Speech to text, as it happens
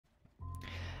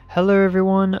Hello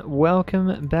everyone,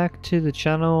 welcome back to the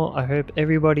channel. I hope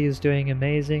everybody is doing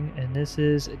amazing, and this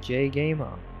is J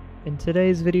Gamer. In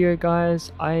today's video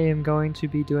guys, I am going to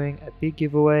be doing a big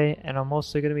giveaway, and I'm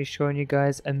also going to be showing you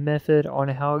guys a method on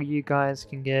how you guys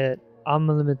can get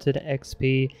unlimited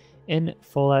XP in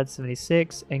Fallout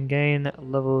 76 and gain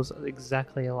levels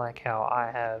exactly like how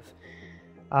I have.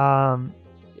 I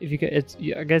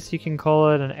guess you can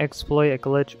call it an exploit, a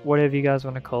glitch, whatever you guys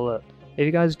want to call it. If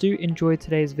you guys do enjoy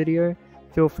today's video,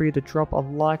 feel free to drop a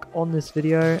like on this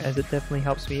video, as it definitely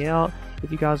helps me out.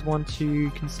 If you guys want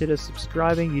to consider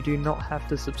subscribing, you do not have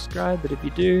to subscribe, but if you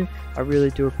do, I really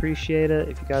do appreciate it.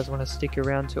 If you guys want to stick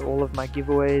around to all of my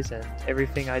giveaways and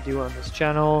everything I do on this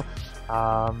channel,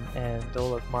 and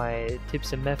all of my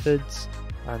tips and methods,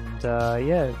 and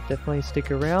yeah, definitely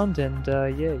stick around, and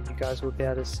yeah, you guys will be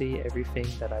able to see everything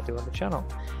that I do on the channel.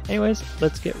 Anyways,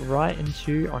 let's get right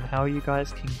into on how you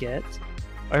guys can get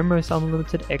almost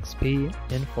unlimited XP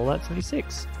in Fallout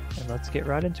 76, and let's get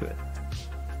right into it.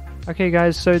 Okay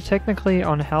guys, so technically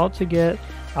on how to get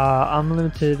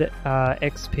unlimited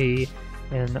XP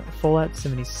in Fallout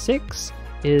 76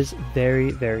 is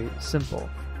very simple.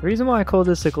 The reason why I call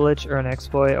this a glitch or an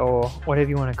exploit or whatever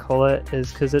you want to call it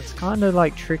is because it's kind of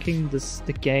like tricking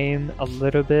the game a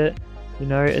little bit. You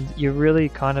know, you're really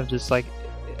kind of just like,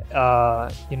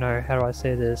 you know, how do I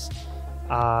say this?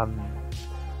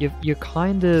 You're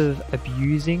kind of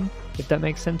abusing, if that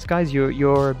makes sense, guys.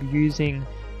 You're abusing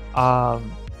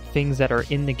things that are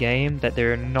in the game that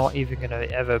they're not even going to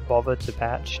ever bother to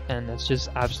patch, and it's just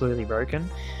absolutely broken.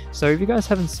 So if you guys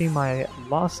haven't seen my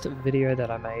last video that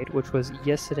I made, which was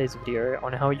yesterday's video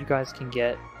on how you guys can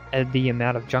get the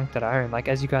amount of junk that I own, like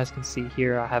as you guys can see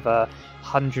here, I have a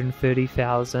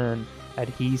 130,000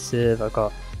 adhesive, I've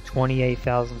got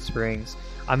 28,000 springs.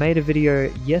 I made a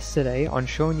video yesterday on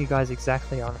showing you guys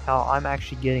exactly on how I'm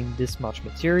actually getting this much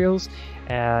materials.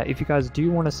 If you guys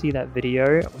do want to see that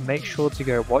video, make sure to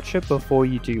go watch it before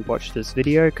you do watch this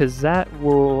video, because that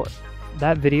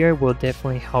video will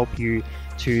definitely help you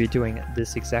to doing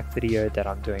this exact video that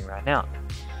I'm doing right now.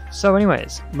 So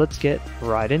anyways, let's get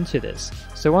right into this.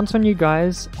 So once when you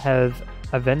guys have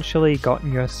eventually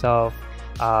gotten yourself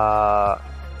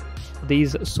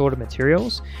these sort of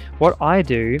materials, what I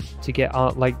do to get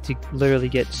to literally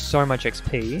get so much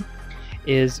XP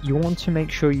is you want to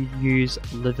make sure you use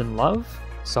Live and Love.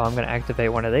 So I'm going to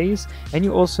activate one of these, and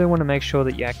you also want to make sure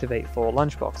that you activate 4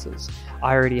 lunchboxes.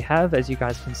 I already have, as you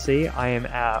guys can see, I am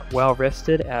at well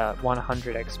rested at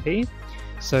 100 XP.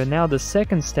 So now the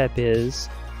second step is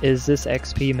this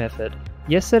XP method.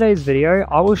 Yesterday's video,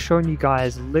 I was showing you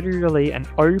guys literally an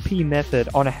OP method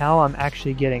on how I'm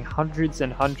actually getting hundreds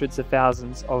and hundreds of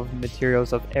thousands of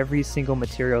materials of every single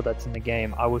material that's in the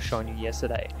game. I was showing you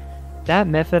yesterday. That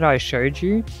method I showed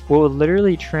you will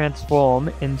literally transform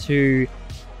into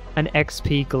an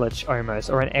XP glitch almost,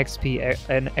 or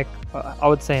I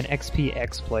would say an XP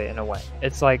exploit in a way.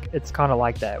 It's kind of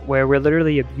like that, where we're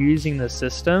literally abusing the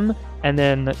system and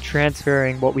then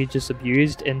transferring what we just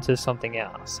abused into something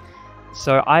else.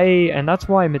 So and that's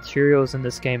why materials in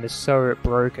this game is so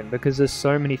broken, because there's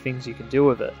so many things you can do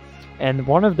with it. And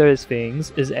one of those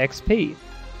things is XP.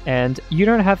 And you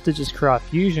don't have to just craft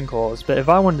fusion cores, but if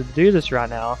I wanted to do this right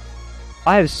now,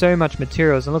 I have so much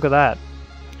materials, and look at that.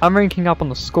 I'm ranking up on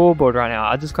the scoreboard right now.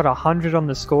 I just got 100 on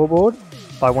the scoreboard.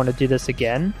 If I want to do this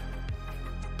again,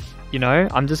 you know,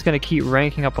 I'm just going to keep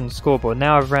ranking up on the scoreboard.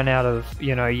 Now I've run out of,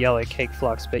 you know, yellow cake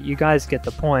flux, but you guys get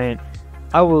the point.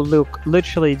 I will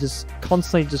literally just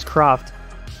constantly just craft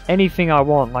anything I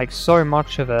want, like so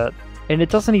much of it, and it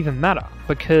doesn't even matter,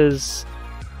 because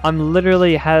I'm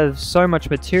literally have so much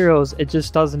materials, it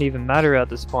just doesn't even matter at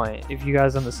this point, if you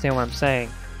guys understand what I'm saying.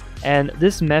 And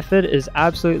this method is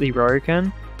absolutely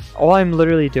broken. All I'm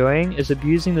literally doing is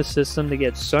abusing the system to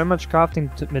get so much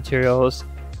crafting materials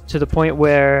to the point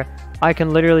where I can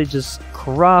literally just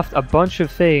craft a bunch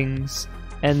of things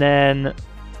and then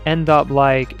end up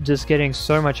like just getting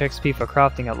so much XP for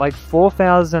crafting it. Like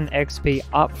 4,000 XP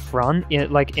up front,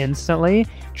 like instantly,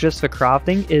 just for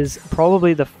crafting is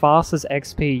probably the fastest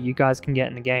XP you guys can get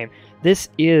in the game. This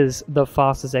is the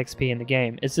fastest XP in the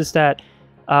game. It's just that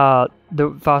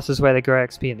the fastest way to grow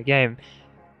XP in the game.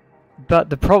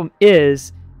 But the problem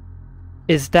is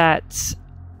that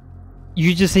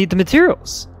you just need the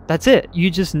materials. That's it.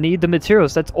 You just need the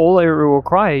materials. That's all it will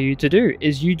require you to do,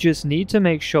 is you just need to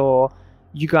make sure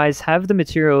you guys have the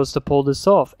materials to pull this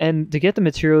off. And to get the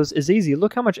materials is easy.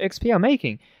 Look how much XP I'm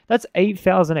making. That's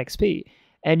 8,000 XP.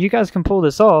 And you guys can pull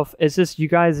this off. It's just you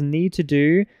guys need to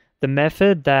do the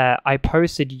method that I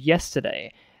posted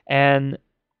yesterday. And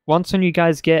once when you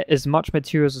guys get as much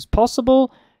materials as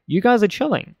possible, you guys are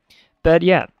chilling. But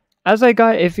yeah, as I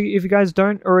got, if you guys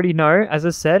don't already know, as I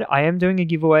said, I am doing a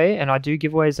giveaway, and I do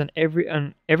giveaways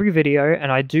on every video,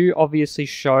 and I do obviously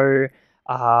show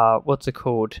what's it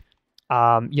called,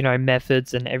 you know,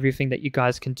 methods and everything that you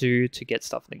guys can do to get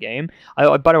stuff in the game.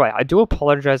 By the way, I do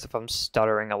apologize if I'm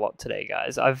stuttering a lot today,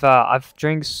 guys. I've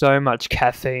drank so much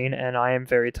caffeine, and I am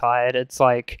very tired. It's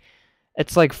like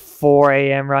 4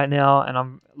 a.m. right now, and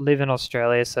I'm live in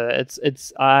Australia, so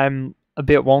I'm a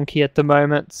bit wonky at the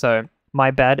moment, so my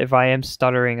bad if I am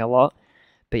stuttering a lot.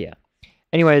 But yeah.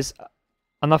 Anyways,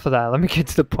 enough of that. Let me get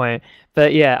to the point.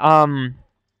 But yeah,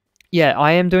 yeah,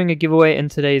 I am doing a giveaway in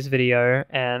today's video,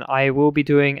 and I will be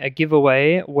doing a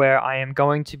giveaway where I am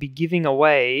going to be giving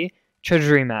away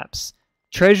treasury maps.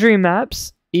 Treasury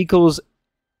maps equals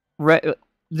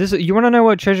you want to know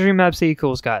what treasury maps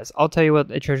equals, guys? I'll tell you what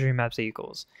the treasury maps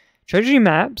equals. Treasury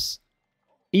maps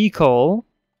equal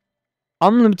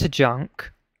unlimited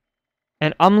junk,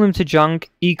 and unlimited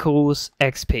junk equals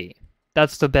XP.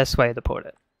 That's the best way to put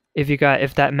it.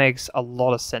 If that makes a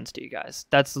lot of sense to you guys,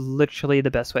 that's literally the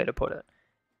best way to put it.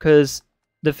 Because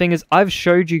the thing is, I've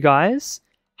showed you guys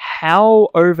how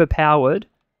overpowered.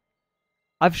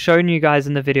 I've shown you guys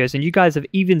in the videos, and you guys have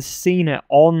even seen it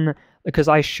on, because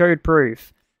I showed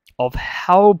proof of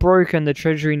how broken the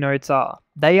treasury notes are.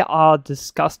 They are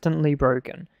disgustingly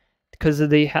broken because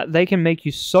they can make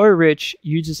you so rich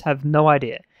you just have no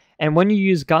idea. And when you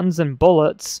use guns and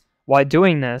bullets while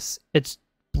doing this, it's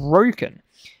broken.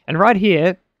 And right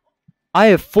here, I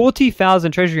have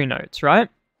 40,000 treasury notes, right?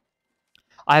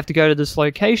 I have to go to this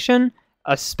location,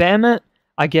 I spam it,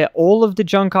 I get all of the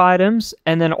junk items,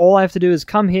 and then all I have to do is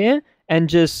come here and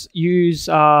just use,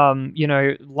 you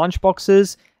know,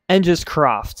 lunchboxes and just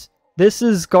craft. This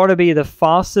has got to be the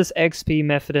fastest XP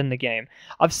method in the game.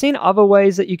 I've seen other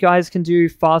ways that you guys can do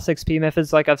fast XP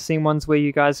methods, like I've seen ones where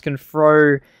you guys can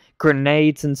throw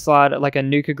grenades inside, like a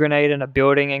nuke grenade in a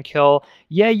building and kill.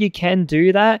 Yeah, you can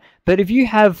do that, but if you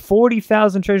have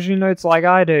 40,000 treasury notes like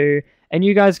I do, and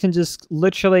you guys can just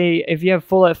literally, if you have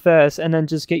full at first, and then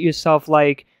just get yourself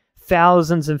like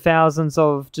thousands and thousands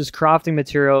of just crafting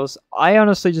materials, I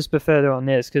honestly just prefer doing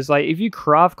this, because like if you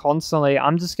craft constantly,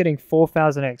 I'm just getting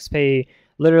 4,000 XP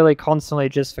literally constantly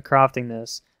just for crafting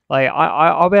this. Like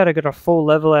I'll be able to get a full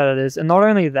level out of this, and not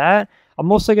only that,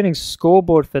 I'm also getting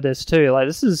scoreboard for this too. Like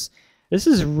this is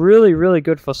really, really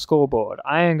good for scoreboard.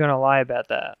 I ain't gonna lie about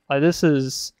that. Like this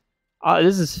is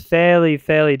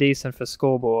fairly decent for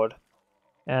scoreboard.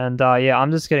 And yeah,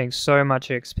 I'm just getting so much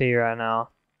XP right now.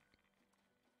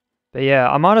 But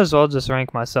yeah, I might as well just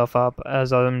rank myself up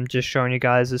as I'm just showing you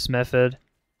guys this method.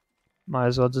 Might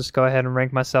as well just go ahead and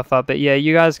rank myself up. But yeah,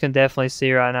 you guys can definitely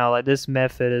see right now, like this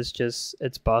method is just,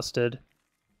 it's busted.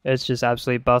 It's just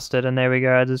absolutely busted. And there we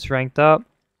go, I just ranked up.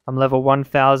 I'm level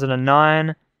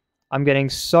 1009. I'm getting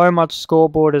so much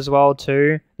scoreboard as well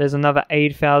too. There's another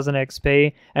 8,000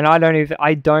 XP. And I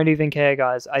don't even care,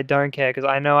 guys. I don't care, because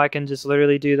I know I can just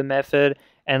literally do the method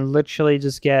and literally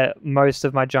just get most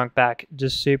of my junk back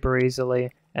just super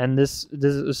easily. And this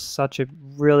is such a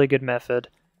really good method.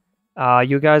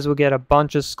 You guys will get a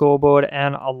bunch of scoreboard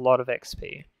and a lot of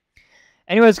XP.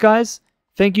 Anyways, guys,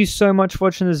 thank you so much for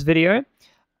watching this video.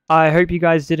 I hope you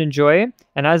guys did enjoy.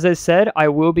 And as I said, I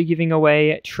will be giving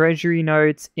away treasury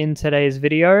notes in today's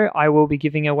video. I will be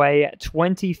giving away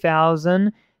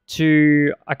 20,000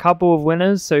 to a couple of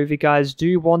winners. So if you guys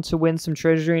do want to win some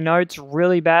treasury notes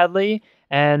really badly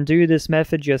and do this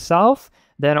method yourself,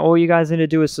 then all you guys need to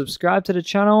do is subscribe to the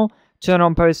channel, turn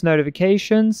on post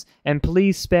notifications, and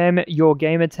please spam your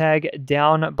gamer tag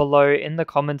down below in the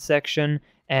comment section.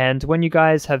 And when you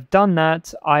guys have done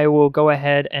that, I will go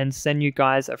ahead and send you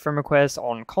guys a friend request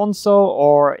on console,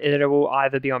 or it will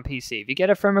either be on PC. If you get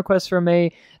a friend request from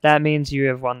me, that means you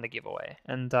have won the giveaway,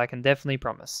 and I can definitely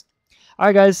promise.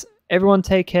 Alright guys, everyone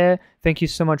take care. Thank you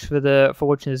so much for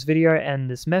watching this video and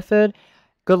this method.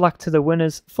 Good luck to the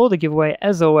winners for the giveaway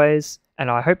as always,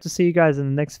 and I hope to see you guys in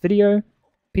the next video.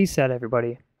 Peace out,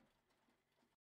 everybody.